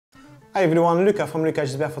Hi everyone, Lukas from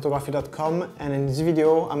Gisbertphotography.com, and in this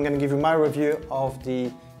video I'm going to give you my review of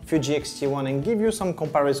the Fuji x-t1 and give you some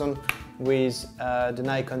comparison with the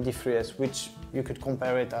Nikon D3s, which you could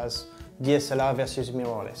compare it as DSLR versus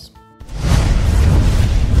mirrorless.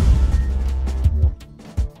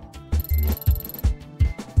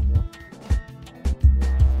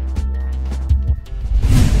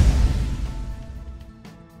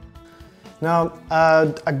 Now,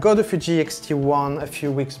 I got the Fuji x-t1 a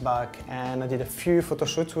few weeks back and I did a few photo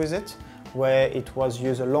shoots with it where it was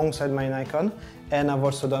used alongside my Nikon, and I've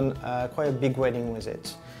also done quite a big wedding with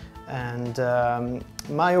it. And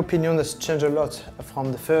my opinion has changed a lot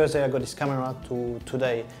from the first day I got this camera to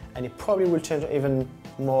today, and it probably will change even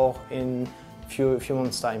more in a few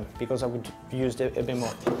months time because I would use it a bit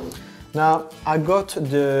more. Now, I got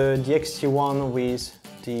the x-t1 with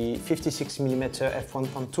the 56mm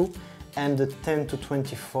f1.2 and the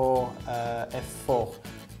 10-24 f4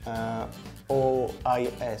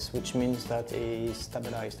 OIS, which means that it is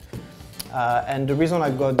stabilized. And the reason I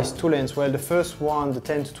got these two lenses, well, the first one, the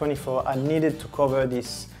 10-24, I needed to cover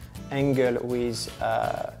this angle with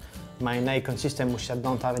my Nikon system, which I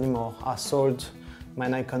don't have anymore. I sold my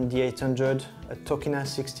Nikon D800, a Tokina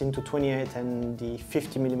 16-28 and the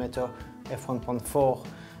 50mm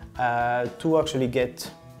f1.4 to actually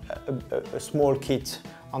get a small kit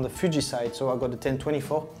on the Fuji side, so I got the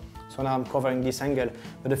 10-24, so now I'm covering this angle.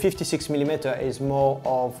 But the 56mm is more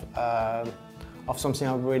of something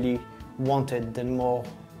I really wanted than more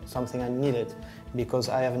something I needed, because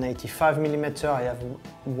I have an 85mm, I have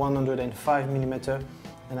 105mm,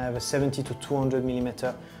 and I have a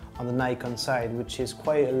 70-200mm on the Nikon side, which is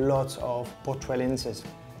quite a lot of portrait lenses,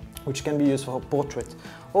 which can be used for portrait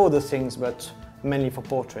or other things, but mainly for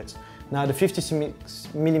portraits. Now the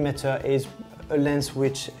 56mm is a lens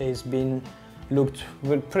which has been looked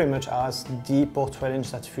pretty much as the portrait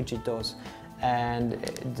lens that Fuji does, and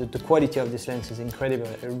the quality of this lens is incredible.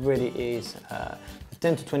 It really is. The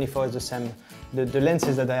 10-24 is the same. The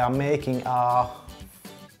lenses that they are making are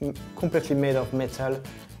completely made of metal,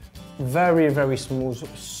 very smooth,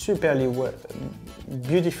 superly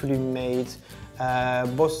beautifully made.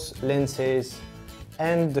 Both lenses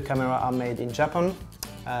and the camera are made in Japan,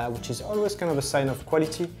 which is always kind of a sign of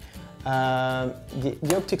quality.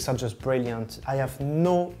 The optics are just brilliant. I have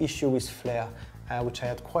no issue with flare, which I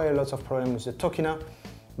had quite a lot of problems with the Tokina,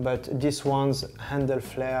 but these ones handle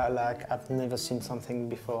flare like I've never seen something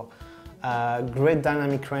before. Great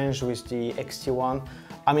dynamic range with the x-t1.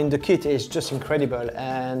 I mean, the kit is just incredible,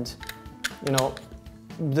 and you know,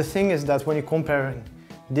 the thing is that when you compare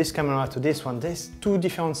this camera to this one, there's two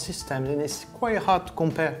different systems, and it's quite hard to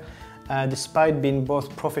compare, despite being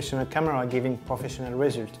both professional camera giving professional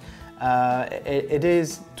results. It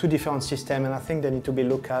is two different systems, and I think they need to be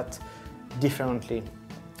looked at differently.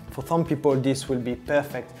 For some people this will be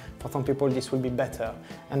perfect, for some people this will be better,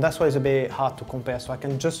 and that's why it's a bit hard to compare, so I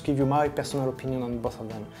can just give you my personal opinion on both of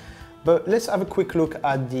them. But let's have a quick look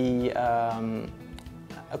at the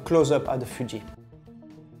a close-up at the Fuji.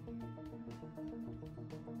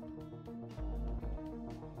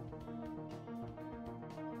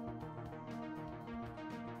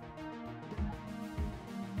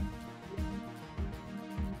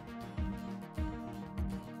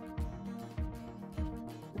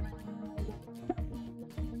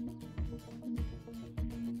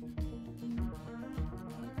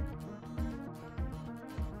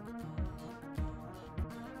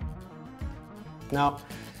 Now,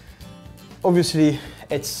 obviously,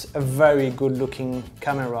 it's a very good looking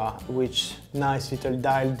camera, which nice little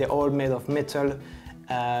dial, they're all made of metal,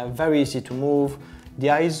 very easy to move. The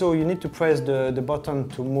ISO, you need to press the button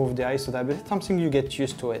to move the ISO dial, but it's something you get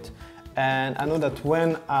used to it. And I know that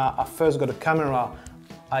when I first got a camera,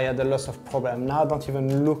 I had a lot of problems. Now I don't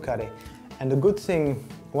even look at it. And the good thing,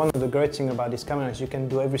 one of the great things about this camera is you can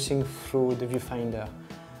do everything through the viewfinder,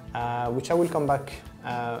 which I will come back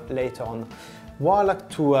later on. What I like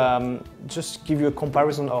to just give you a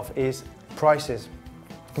comparison of is prices.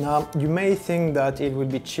 Now, you may think that it would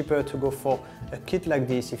be cheaper to go for a kit like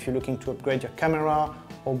this if you're looking to upgrade your camera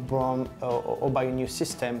or buy a new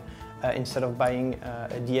system instead of buying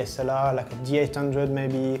a DSLR like a D800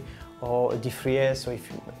 maybe, or a D3s. So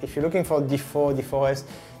if you're looking for a D4, D4s,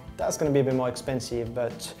 that's going to be a bit more expensive,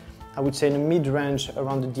 but I would say in the mid-range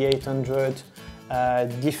around the D800,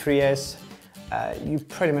 D3s, you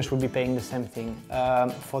pretty much will be paying the same thing.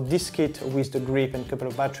 For this kit with the grip and a couple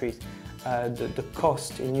of batteries, the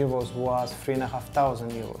cost in euros was 3,500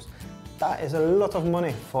 euros. That is a lot of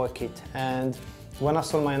money for a kit, and when I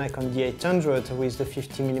sold my Nikon D800 with the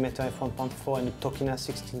 50mm f1.4 and the Tokina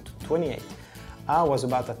 16-28, I was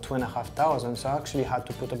about at 2,500, so I actually had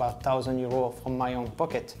to put about €1,000 from my own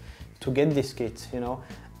pocket to get this kit, you know.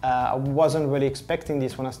 I wasn't really expecting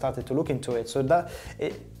this when I started to look into it. So that,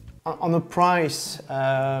 on the price,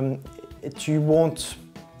 you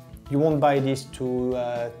won't buy this to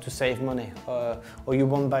save money, or you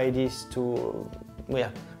won't buy this to, yeah,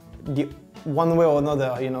 one way or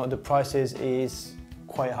another, you know, the price is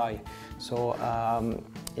quite high. So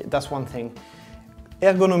that's one thing.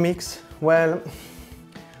 Ergonomics, well,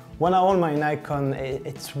 when I hold my Nikon,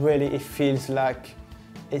 it feels like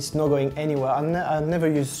it's not going anywhere. I never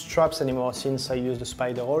use straps anymore since I use the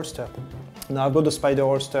Spider holster. Now I've got the Spider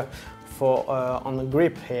holster for on the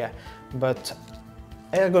grip here, but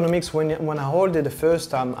ergonomics, when I hold it the first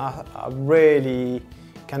time, I really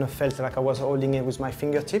kind of felt like I was holding it with my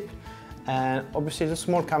fingertip. And obviously it's a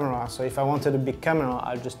small camera, so if I wanted a big camera,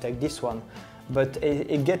 I'll just take this one. But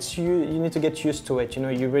it gets you need to get used to it, you know,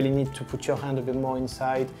 you really need to put your hand a bit more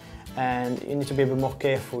inside, and you need to be a bit more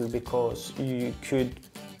careful, because you could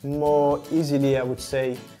more easily, I would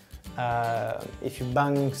say, if you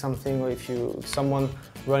bang something, or if someone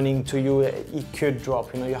running to you, it could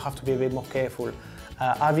drop, you know, you have to be a bit more careful.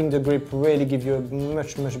 Having the grip really gives you a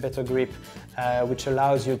much better grip, which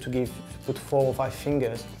allows you to put 4 or 5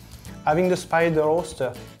 fingers. Having the Spider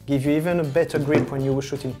holster gives you even a better grip when you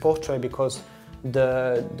shoot in portrait, because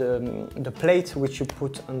the plate which you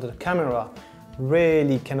put under the camera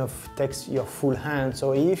really kind of takes your full hand.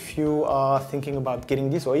 So if you are thinking about getting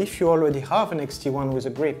this, or if you already have an x-t1 with a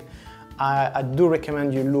grip, I do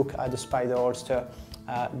recommend you look at the Spider holster.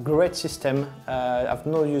 Great system. I've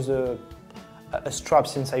not used a strap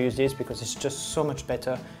since I use this, because it's just so much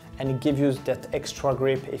better, and it gives you that extra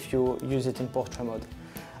grip if you use it in portrait mode.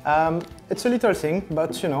 It's a little thing,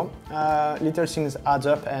 but you know, little things add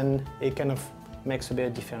up, and it kind of makes a bit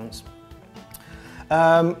of difference.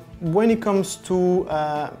 When it comes to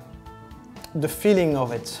the feeling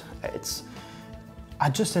of it, I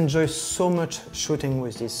just enjoy so much shooting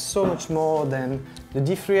with this, so much more than the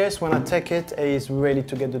D3s. When I take it, is really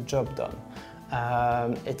to get the job done.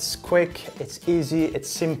 It's quick, it's easy, it's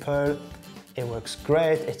simple, it works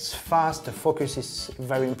great, it's fast, the focus is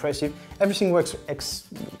very impressive, everything works,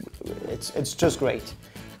 it's just great.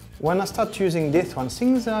 When I start using this one,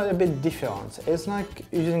 things are a bit different. It's like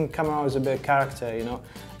using camera with a bit of character, you know,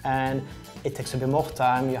 and it takes a bit more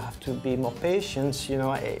time, you have to be more patient, you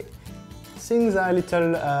know, things are a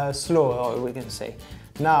little slower, we can say.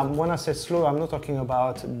 Now, when I say slow, I'm not talking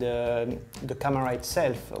about the camera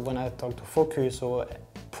itself. When I talk to focus or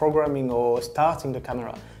programming or starting the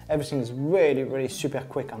camera, everything is really super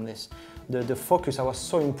quick on this. The focus, I was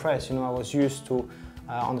so impressed, you know, I was used to,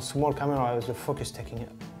 on the small camera, the focus taking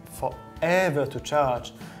forever to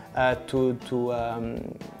charge, to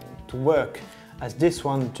work, as this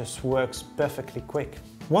one just works perfectly quick.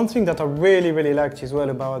 One thing that I really liked as well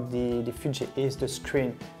about the Fuji is the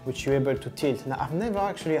screen, which you're able to tilt. Now, I've never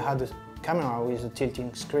actually had a camera with a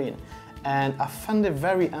tilting screen, and I found it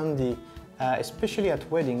very handy, especially at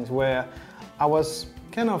weddings, where I was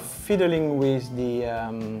kind of fiddling with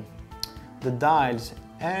the dials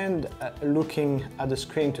and looking at the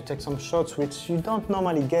screen to take some shots which you don't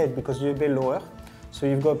normally get because you're a bit lower. So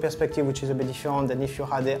you've got a perspective which is a bit different than if you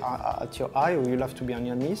had it at your eye, or you'll have to be on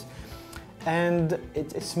your knees. And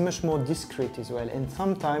it's much more discreet as well. And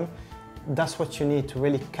sometimes that's what you need to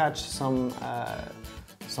really catch some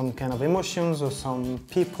kind of emotions, or some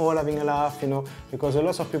people having a laugh, you know, because a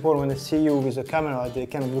lot of people, when they see you with a camera, they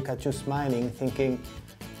kind of look at you smiling, thinking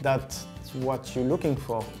that's what you're looking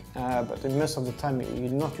for. But most of the time,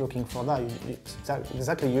 you're not looking for that.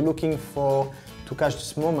 Exactly, you're looking to catch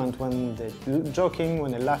this moment when they're joking,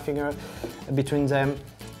 when they're laughing between them.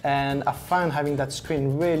 And I find having that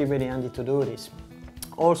screen really handy to do this.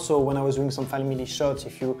 Also, when I was doing some family shots,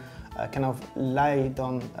 if you kind of lie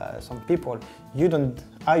down some people,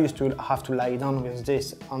 I used to have to lie down with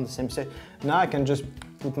this on the same set. Now I can just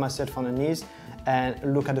put myself on the knees and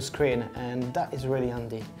look at the screen, and that is really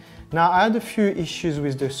handy. Now, I had a few issues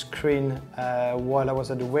with the screen while I was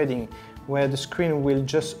at the wedding, where the screen will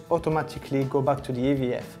just automatically go back to the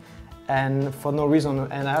EVF, and for no reason,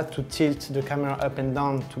 and I had to tilt the camera up and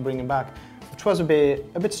down to bring it back, which was a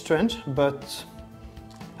bit strange, but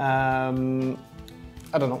I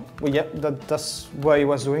don't know. Well, yeah, that's what he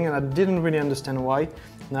was doing, and I didn't really understand why.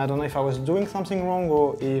 Now, I don't know if I was doing something wrong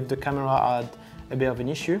or if the camera had a bit of an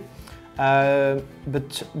issue,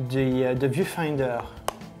 but the viewfinder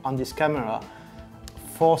on this camera,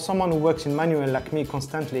 for someone who works in manual like me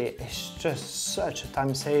constantly, it's just such a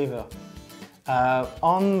time saver.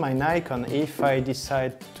 On my Nikon, if I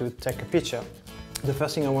decide to take a picture, the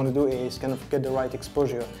first thing I want to do is kind of get the right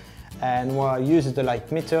exposure. And what I use is the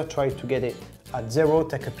light meter, try to get it at 0,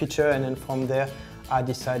 take a picture, and then from there I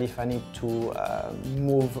decide if I need to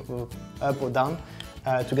move up or down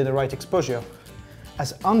to get the right exposure.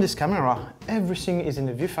 As on this camera, everything is in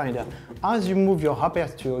the viewfinder. As you move your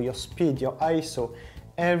aperture, your speed, your ISO,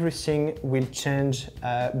 everything will change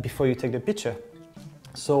before you take the picture.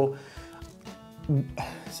 So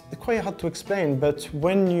it's quite hard to explain, but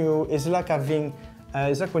it's like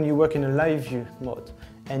when you work in a live view mode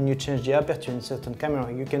and you change the aperture in certain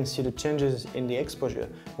camera, you can see the changes in the exposure.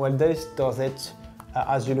 Well, this does it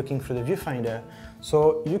as you're looking through the viewfinder.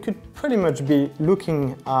 So you could pretty much be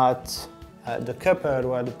looking at the couple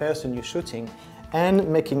or the person you're shooting and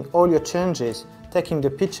making all your changes, taking the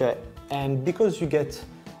picture, and because you get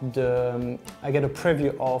I get a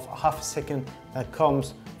preview of half a second that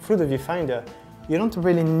comes through the viewfinder, you don't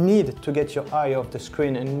really need to get your eye off the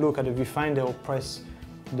screen and look at the viewfinder or press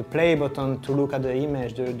the play button to look at the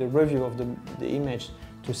image, the review of the image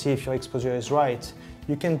to see if your exposure is right.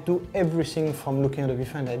 You can do everything from looking at the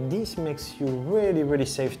viewfinder. This makes you really, really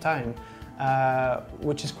save time,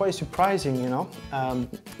 which is quite surprising, you know.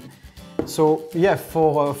 So yeah,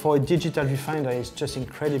 for a digital viewfinder, it's just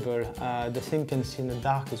incredible. The thing can see in the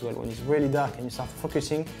dark as well. When it's really dark and you start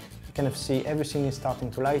focusing, you kind of see everything is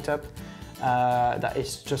starting to light up. That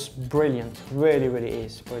is just brilliant, really, really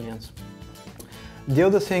is brilliant. The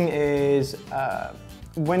other thing is,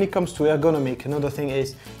 when it comes to ergonomic, another thing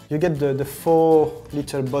is you get the 4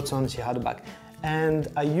 little buttons here at the back. And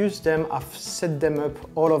I use them, I've set them up,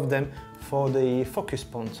 all of them, for the focus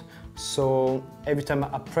point. So every time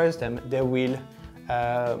I press them, they will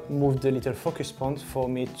move the little focus point for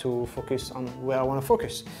me to focus on where I want to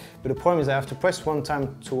focus. But the problem is I have to press one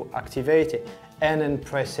time to activate it and then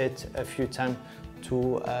press it a few times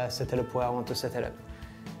to set it up where I want to set it up.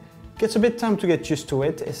 Gets a bit time to get used to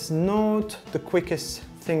it. It's not the quickest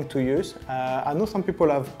thing to use. I know some people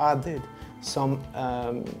have added some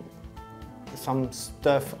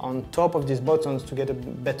stuff on top of these buttons to get a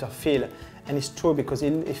better feel, and it's true because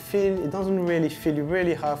it doesn't really feel. You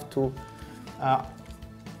really have to,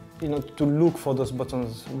 to look for those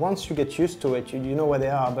buttons. Once you get used to it, you know where they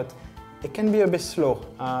are, but it can be a bit slow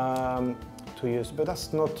to use, but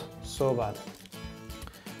that's not so bad.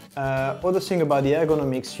 Other thing about the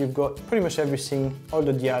ergonomics, you've got pretty much everything, all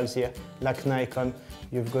the dials here, like Nikon.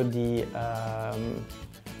 You've got the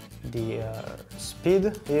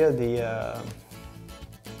speed here, the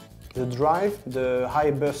drive, the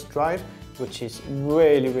high burst drive, which is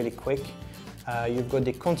really, really quick. You've got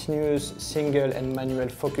the continuous single and manual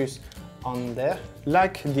focus on there,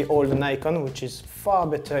 like the old Nikon, which is far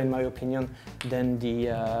better in my opinion than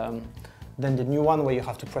the new one where you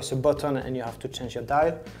have to press a button and you have to change your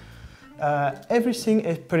dial. Everything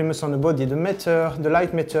is pretty much on the body. The meter, the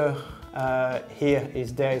light meter here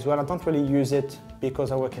is there as well. I don't really use it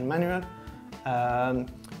because I work in manual.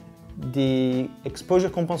 The exposure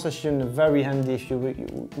compensation is very handy if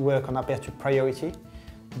you work on aperture priority.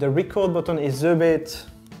 The record button is a bit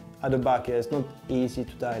at the back here. It's not easy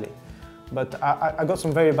to dial it. But I got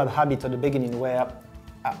some very bad habit at the beginning where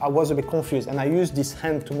I was a bit confused and I used this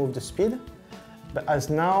hand to move the speed. But as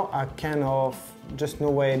now I kind of just know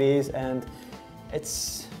where it is and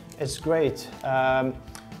it's great.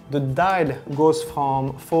 The dial goes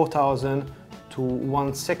from 4000 to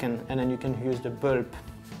 1 second, and then you can use the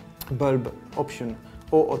bulb option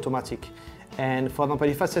or automatic. And for example,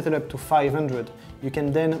 if I set it up to 500, you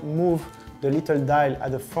can then move the little dial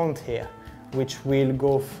at the front here, which will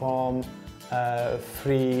go from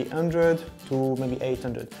 300 to maybe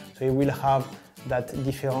 800. So you will have that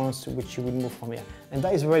difference which you will move from here. And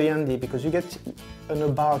that is really handy because you get an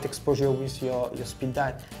about exposure with your speed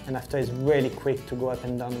dial, and after it's really quick to go up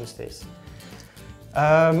and down with this.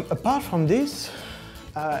 Apart from this,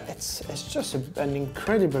 it's just an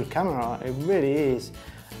incredible camera, it really is.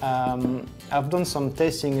 I've done some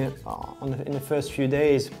testing in the first few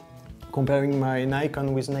days, comparing my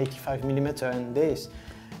Nikon with an 85mm and this,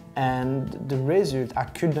 and the result, I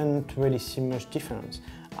couldn't really see much difference.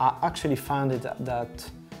 I actually found it that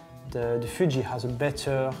the Fuji has a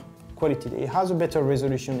better quality. It has a better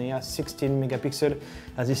resolution. It has 16 megapixels,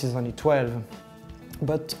 as this is only 12.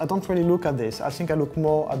 But I don't really look at this. I think I look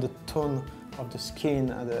more at the tone of the skin,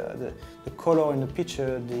 the color in the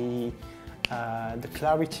picture, the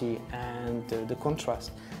clarity and the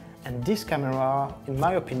contrast. And this camera, in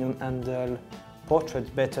my opinion, handles portraits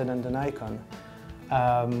better than the Nikon.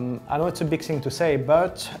 I know it's a big thing to say,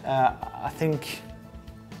 but I think,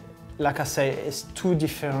 like I say, it's two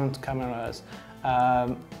different cameras.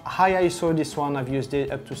 High ISO, this one, I've used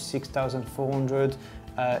it up to 6400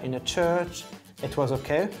 in a church, it was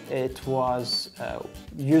okay, it was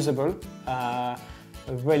usable,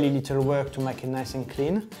 really little work to make it nice and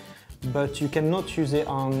clean, but you cannot use it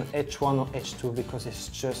on H1 or H2 because it's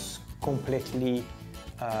just completely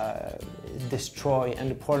destroyed. And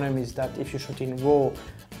the problem is that if you shoot in RAW,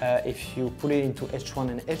 if you put it into H1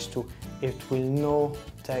 and H2, it will not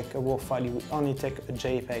take a RAW file, it will only take a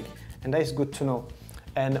JPEG, and that is good to know.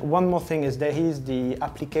 And one more thing is there is the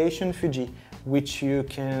application Fuji, which you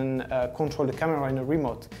can control the camera in a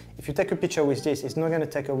remote. If you take a picture with this, it's not going to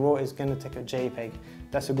take a RAW, it's going to take a JPEG.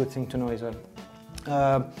 That's a good thing to know as well.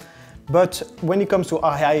 But when it comes to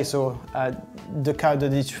high ISO, the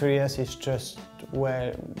D3s is just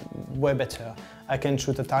way better. I can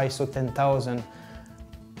shoot at ISO 10,000.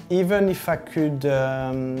 Even if I could,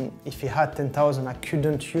 if it had 10,000, I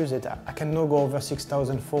couldn't use it. I cannot go over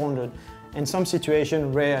 6,400. In some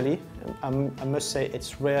situations, rarely. I must say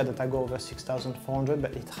it's rare that I go over 6,400,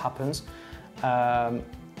 but it happens. I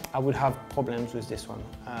would have problems with this one.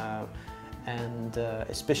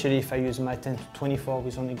 Especially if I use my 10-24,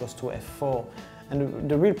 which only goes to f4. And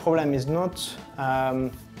the real problem is not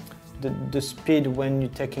the speed when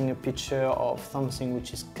you're taking a picture of something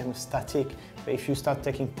which is kind of static. But if you start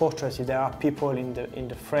taking portraits, if there are people in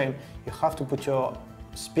the frame, you have to put your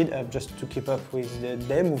speed up just to keep up with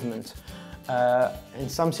their movement. In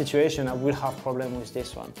some situations, I will have problem with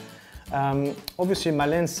this one. Obviously, my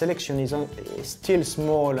lens selection is still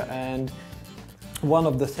small, and one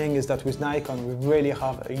of the things is that with Nikon, we really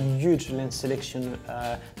have a huge lens selection.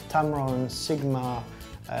 Tamron, Sigma,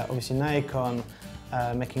 obviously Nikon,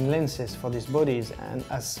 making lenses for these bodies. And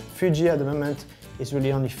as Fuji at the moment, it's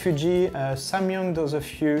really only Fuji. Samyang does a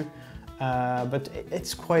few, but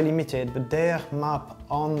it's quite limited. But their map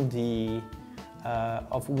on the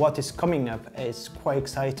of what is coming up is quite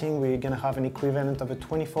exciting. We're going to have an equivalent of a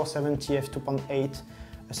 2470 f2.8,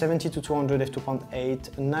 a 70-200 f2.8, a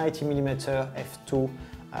 90mm f2,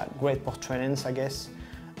 great portrait lens, I guess.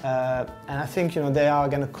 And I think they are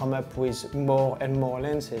going to come up with more and more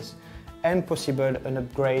lenses, and possible an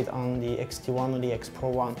upgrade on the x-t1 or the X Pro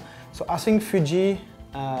 1. So I think Fuji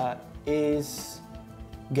is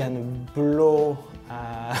gonna blow.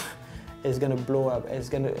 It's gonna blow up. It's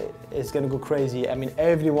gonna go crazy. I mean,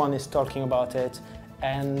 everyone is talking about it,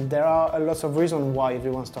 and there are a lot of reasons why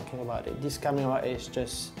everyone's talking about it. This camera is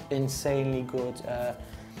just insanely good,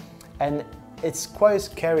 and it's quite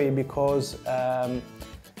scary because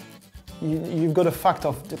you've got a fact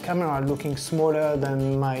of the camera looking smaller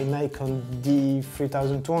than my Nikon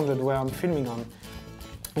D3200 where I'm filming on.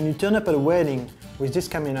 And you turn up at a wedding with this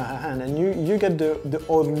camera in her hand, and you get the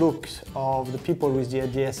odd look of the people with the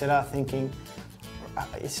DSLR thinking,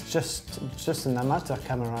 it's just an amateur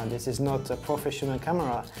camera, this is not a professional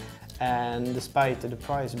camera. And despite the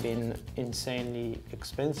price being insanely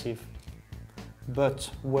expensive,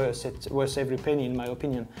 but worth every penny in my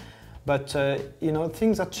opinion. But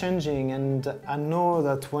things are changing, and I know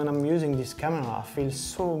that when I'm using this camera, I feel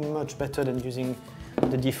so much better than using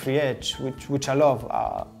the D3s, which I love.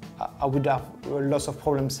 I would have lots of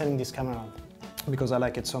problems selling this camera because I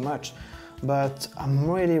like it so much. But I'm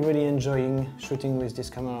really, really enjoying shooting with this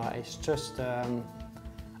camera. It's just, I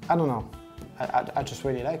don't know, I just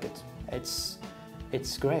really like it. It's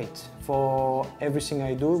great for everything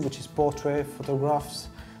I do, which is portrait, photographs,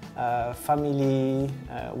 family,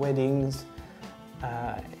 weddings.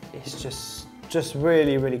 It's just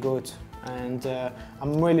really, really good. And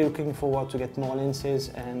I'm really looking forward to get more lenses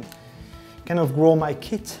and kind of grow my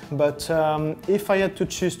kit. But if I had to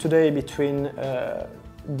choose today between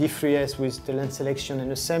D3s with the lens selection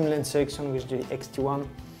and the same lens selection with the x-t1,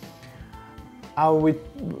 I would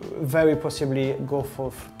very possibly go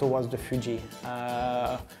towards the Fuji.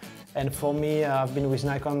 And for me, I've been with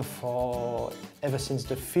Nikon ever since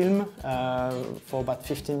the film, for about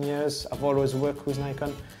 15 years. I've always worked with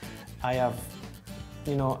Nikon. I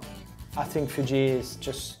think Fuji is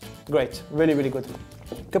just great, really, really good.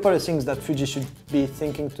 A couple of things that Fuji should be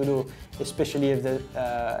thinking to do, especially if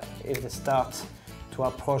they start to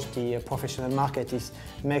approach the professional market, is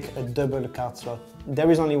make a double card slot.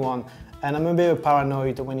 There is only one, and I'm a bit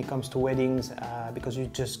paranoid when it comes to weddings because you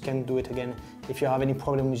just can't do it again. If you have any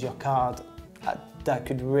problem with your card, that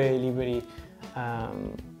could really, really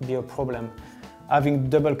be a problem. Having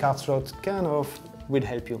double card slot kind of will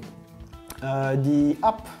help you. The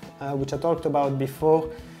app, which I talked about before,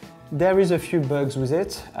 there is a few bugs with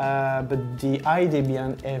it, but the idea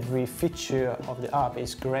behind every feature of the app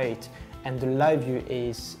is great, and the live view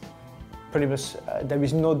is pretty much, there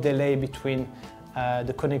is no delay between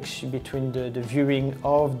the connection between the viewing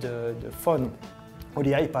of the phone or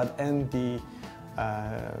the iPad and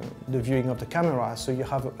the viewing of the camera, so you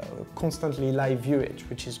have a constantly live viewage,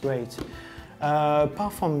 which is great.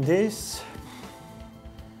 Apart from this,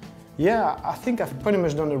 yeah, I think I've pretty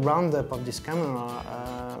much done a roundup of this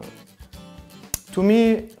camera. To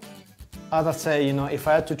me, as I say, you know, if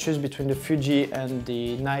I had to choose between the Fuji and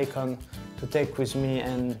the Nikon to take with me,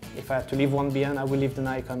 and if I had to leave one behind, I will leave the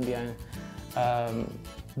Nikon behind.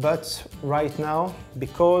 But right now,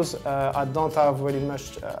 because I don't have really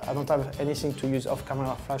much, I don't have anything to use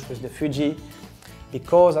off-camera flash with the Fuji,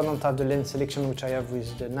 because I don't have the lens selection which I have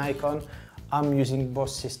with the Nikon, I'm using both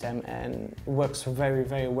systems, and it works very,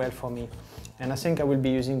 very well for me. And I think I will be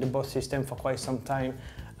using the both system for quite some time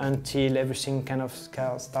until everything kind of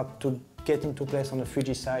starts to get into place on the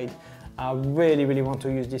Fuji side. I really, really want to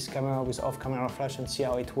use this camera with off-camera flash and see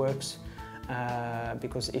how it works.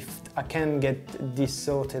 Because if I can get this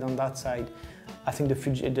sorted on that side, I think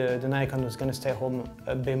the Nikon is going to stay home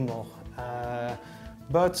a bit more.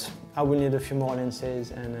 But I will need a few more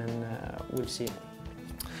lenses, and then we'll see.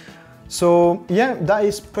 So yeah, that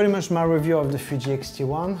is pretty much my review of the Fuji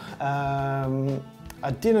X-t1.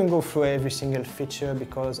 I didn't go through every single feature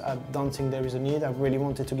because I don't think there is a need. I really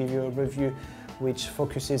wanted to give you a review which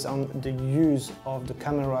focuses on the use of the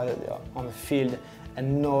camera on the field,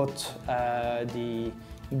 and not the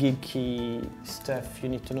geeky stuff you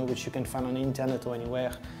need to know, which you can find on the internet or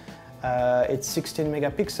anywhere. It's 16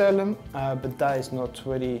 megapixel, but that is not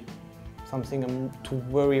really something I'm too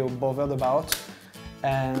worried or bothered about.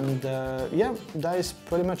 And yeah, that is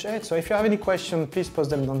pretty much it. So if you have any questions, please post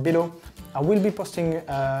them down below. I will be posting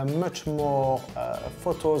much more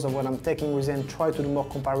photos of what I'm taking with it, and try to do more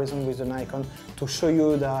comparison with the Nikon to show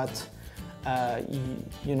you that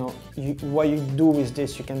you know, what you do with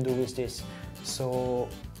this, you can do with this. So,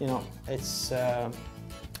 you know, it's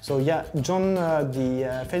so yeah, join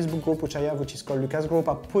the Facebook group which I have, which is called Lukas group.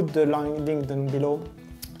 I put the link down below,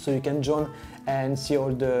 so you can join and see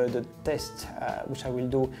all the tests which I will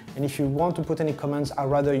do. And if you want to put any comments, I'd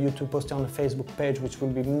rather you to post it on the Facebook page, which will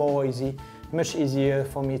be more easy, much easier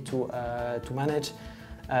for me to manage.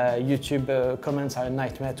 YouTube comments are a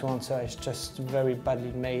nightmare to answer. It's just very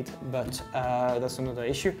badly made, but that's another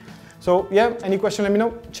issue. So yeah, any question, let me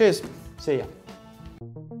know. Cheers, see ya.